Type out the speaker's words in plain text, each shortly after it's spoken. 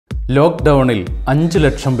ലോക്ക്ഡൗണിൽ 5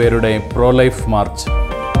 ലക്ഷം പേരുടെ pro life March.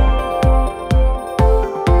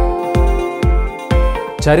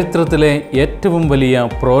 ചരിത്രത്തിലെ ഏറ്റവും വലിയ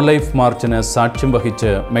പ്രോ ലൈഫ് മാർച്ചിന് സാക്ഷ്യം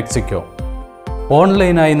വഹിച്ച് മെക്സിക്കോ.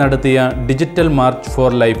 ഓൺലൈനായി നടത്തിയ ഡിജിറ്റൽ മാർച്ച് ഫോർ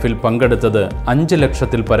ലൈഫിൽ പങ്കെടുത്തത് 5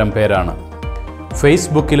 ലക്ഷത്തിൽ പരം പേരാണ്.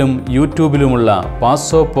 ഫേസ്ബുക്കിലും യൂട്യൂബിലുമുള്ള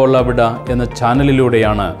പാസോ പോളാവിഡ എന്ന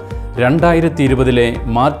ചാനലിലൂടെയാണ് 2020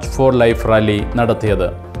 മാർച്ച് ഫോർ ലൈഫ് റാലി നടത്തിയത്.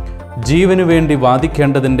 ജീവനു വേണ്ടി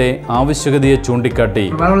വാദിക്കേണ്ടതിൻ്റെ ആവശ്യകതയെ ചൂണ്ടിക്കാട്ടി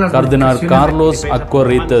കർദിനാൾ കാർലോസ്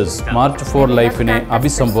അക്വറീത്തസ് മാർച്ച് ഫോർ ലൈഫിനെ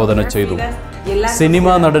അഭിസംബോധന ചെയ്തു.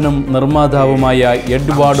 സിനിമാ നടനും നിർമ്മാതാവുമായ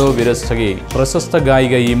എഡ്വാർഡോ വിരസ്റ്റഗി, പ്രശസ്ത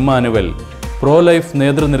ഗായിക ഇമ്മാനുവൽ, പ്രോ ലൈഫ്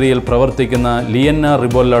നേതൃനിരയിൽ പ്രവർത്തിക്കുന്ന ലിയന്ന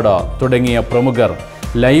റിബൊല്ലഡ തുടങ്ങിയ പ്രമുഖർ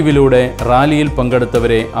ലൈവിലൂടെ റാലിയിൽ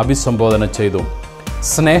പങ്കെടുത്തവരെ അഭിസംബോധന ചെയ്തു.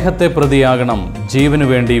 സ്നേഹത്തെ പ്രതിയാകണം ജീവനു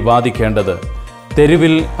വേണ്ടി വാദിക്കേണ്ടത്.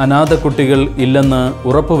 തെരുവിൽ അനാഥ കുട്ടികൾ ഇല്ലെന്ന്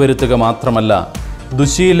ഉറപ്പുവരുത്തുക മാത്രമല്ല,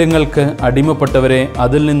 ദുശീലങ്ങൾക്ക് അടിമപ്പെട്ടവരെ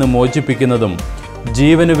അതിൽ നിന്ന് മോചിപ്പിക്കുന്നതും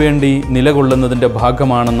ജീവനു വേണ്ടി നിലകൊള്ളുന്നതിൻ്റെ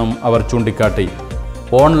ഭാഗമാണെന്നും അവർ ചൂണ്ടിക്കാട്ടി.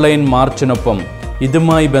 ഓൺലൈൻ മാർച്ചിനൊപ്പം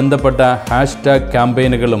ഇതുമായി ബന്ധപ്പെട്ട ഹാഷ്ടാഗ്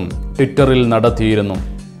ക്യാമ്പയിനുകളും ട്വിറ്ററിൽ നടത്തിയിരുന്നു.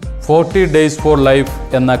 40 Days for Life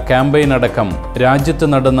എന്ന ക്യാമ്പയിൻ അടക്കം രാജ്യത്ത്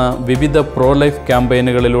നടന്ന വിവിധ പ്രോ ലൈഫ്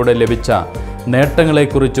ക്യാമ്പയിനുകളിലൂടെ ലഭിച്ച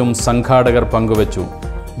നേട്ടങ്ങളെക്കുറിച്ചും സംഘാടകർ പങ്കുവച്ചു.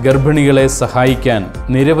 ഗർഭിണികളെ സഹായിക്കാൻ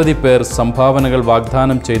നിരവധി പേർ സംഭാവനകൾ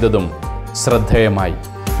വാഗ്ദാനം ചെയ്തതും ശ്രദ്ധേയമായി.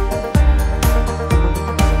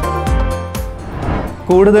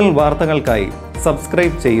 കൂടുതൽ വാർത്തകൾക്കായി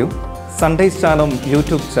സബ്സ്ക്രൈബ് ചെയ്യൂ Sunday Shalom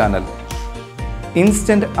YouTube channel.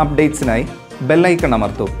 Instant അപ്ഡേറ്റ്സിനായി bell icon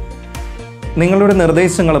അമർത്തൂ. നിങ്ങളുടെ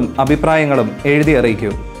നിർദ്ദേശങ്ങളും അഭിപ്രായങ്ങളും എഴുതി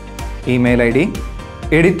അറിയിക്കൂ. Email ID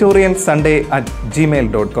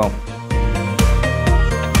editorialsunday@gmail.com